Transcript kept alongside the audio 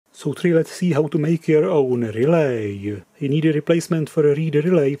So today let's see how to make your own relay. I need a replacement for a reed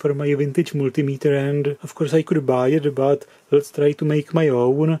relay for my vintage multimeter, and of course I could buy it, but let's try to make my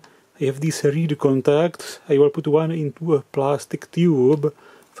own. I have these reed contacts. I will put one into a plastic tube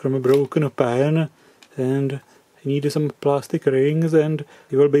from a broken pan, and I need some plastic rings, and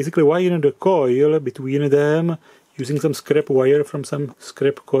I will basically wire the coil between them using some scrap wire from some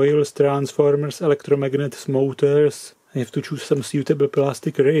scrap coils, transformers, electromagnets, motors. I have to choose some suitable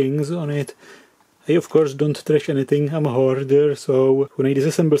plastic rings on it. I of course don't trash anything, I'm a hoarder, so when I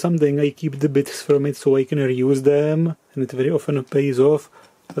disassemble something I keep the bits from it so I can reuse them, and it very often pays off.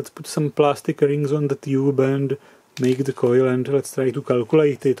 Let's put some plastic rings on the tube and make the coil, and let's try to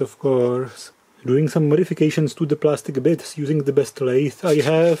calculate it, of course. Doing some modifications to the plastic bits using the best lathe I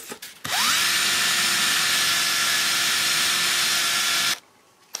have.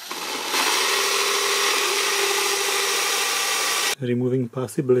 Removing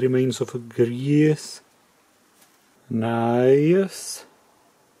possible remains of grease. Nice.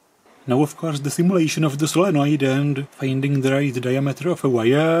 Now of course the simulation of the solenoid and finding the right diameter of a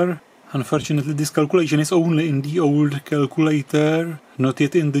wire. Unfortunately this calculation is only in the old calculator, not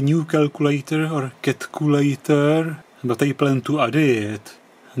yet in the new calculator or calculator, but I plan to add it.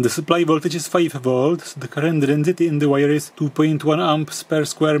 The supply voltage is 5 volts, the current density in the wire is 2.1 amps per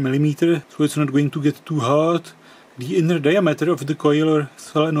square millimeter, so it's not going to get too hot. The inner diameter of the coil or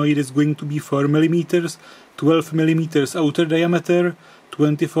solenoid is going to be 4 millimeters, 12 millimeters outer diameter,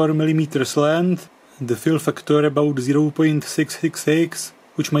 24 millimeters length, the fill factor about 0.666,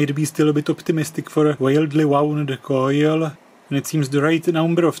 which might be still a bit optimistic for a wildly wound coil, and it seems the right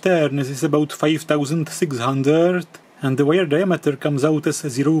number of turns is about 5600, and the wire diameter comes out as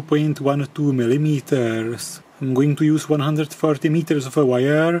 0.12 millimeters. I'm going to use 140 meters of a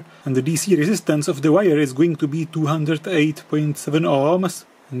wire, and the DC resistance of the wire is going to be 208.7 ohms,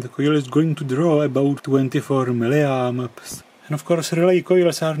 and the coil is going to draw about 24 milliamps. And of course relay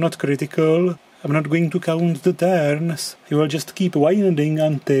coils are not critical. I'm not going to count the turns. I will just keep winding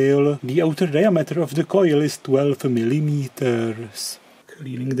until the outer diameter of the coil is 12 millimeters.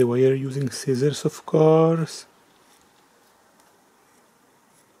 Cleaning the wire using scissors, of course.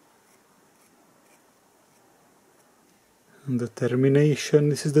 And the termination,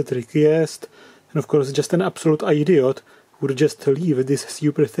 this is the trickiest. And of course just an absolute idiot would just leave this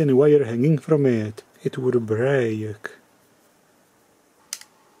super thin wire hanging from it. It would break.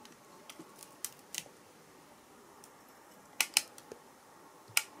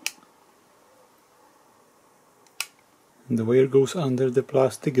 The wire goes under the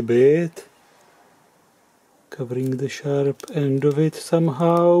plastic bit, covering the sharp end of it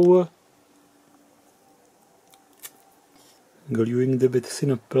somehow, gluing the bits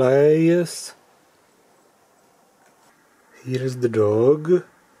in place. Here's the dog.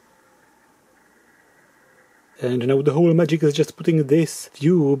 And now the whole magic is just putting this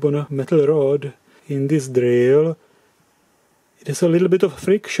tube on a metal rod in this drill. It has a little bit of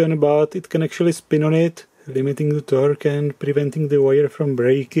friction, but it can actually spin on it, limiting the torque and preventing the wire from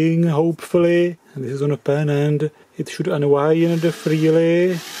breaking, hopefully. And this is on a pen and it should unwind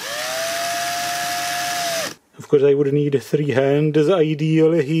freely. Of course I would need 3 hands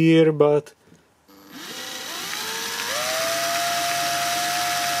ideally here, but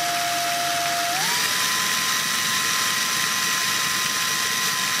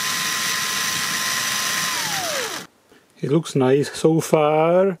it looks nice so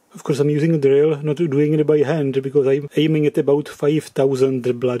far. Of course I'm using a drill, not doing it by hand, because I'm aiming at about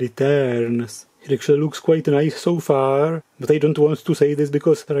 5000 bloody turns. It actually looks quite nice so far, but I don't want to say this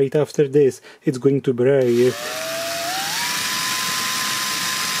because right after this it's going to break.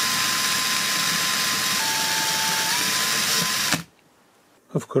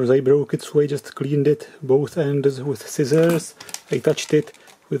 Of course I broke it, so I just cleaned it both ends with scissors. I touched it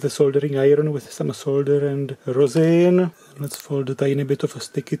with a soldering iron with some solder and rosin. Let's fold a tiny bit of a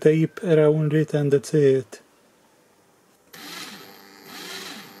sticky tape around it, and that's it.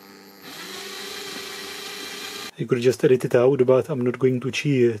 I could just edit it out, but I'm not going to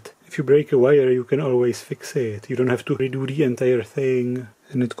cheat. If you break a wire, you can always fix it. You don't have to redo the entire thing.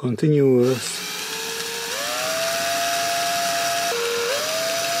 And it continues.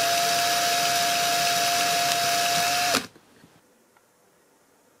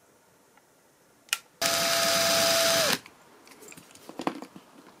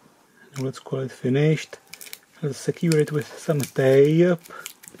 Let's call it finished. Let's secure it with some tape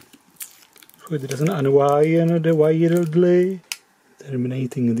so it doesn't unwind wildly.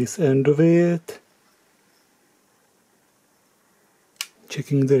 Terminating this end of it.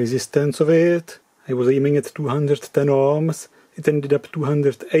 Checking the resistance of it. I was aiming at 210 ohms. it ended up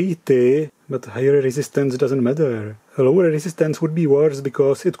 280, but higher resistance doesn't matter. A lower resistance would be worse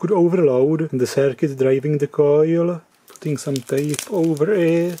because it could overload the circuit driving the coil. Putting some tape over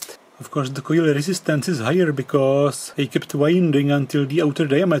it. Of course the coil resistance is higher because I kept winding until the outer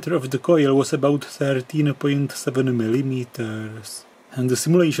diameter of the coil was about 13.7 millimeters. And the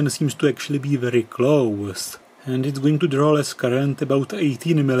simulation seems to actually be very close. And it's going to draw less current, about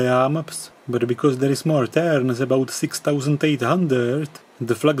 18 milliamps, but because there is more turns, about 6800,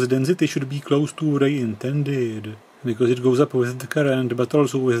 the flux density should be close to what I intended, because it goes up with the current, but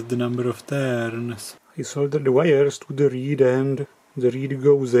also with the number of turns. I soldered the wires to the reed and the reed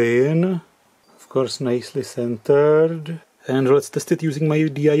goes in, of course nicely centered, and let's test it using my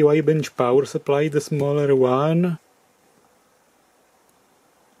DIY bench power supply, the smaller one.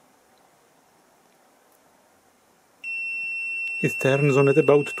 It turns on at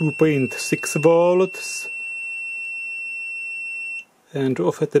about 2.6 volts and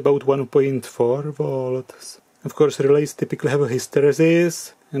off at about 1.4 volts. Of course relays typically have a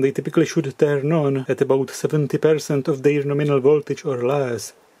hysteresis and they typically should turn on at about 70% of their nominal voltage or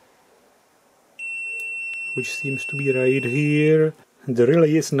less, which seems to be right here. The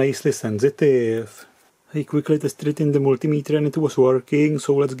relay is nicely sensitive. I quickly tested it in the multimeter and it was working,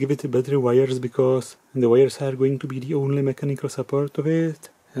 so let's give it better wires because the wires are going to be the only mechanical support of it.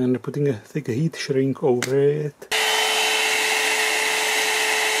 And putting a thick heat shrink over it.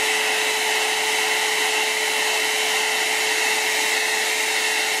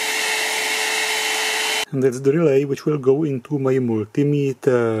 And that's the relay which will go into my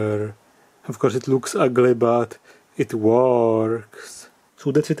multimeter. Of course it looks ugly, but it works.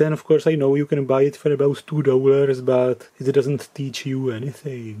 So that's it, and of course I know you can buy it for about $2, but it doesn't teach you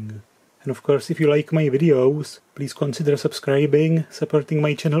anything. And of course if you like my videos, please consider subscribing, supporting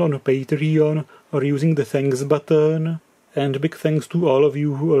my channel on Patreon, or using the thanks button. And big thanks to all of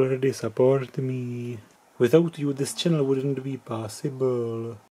you who already support me. Without you this channel wouldn't be possible.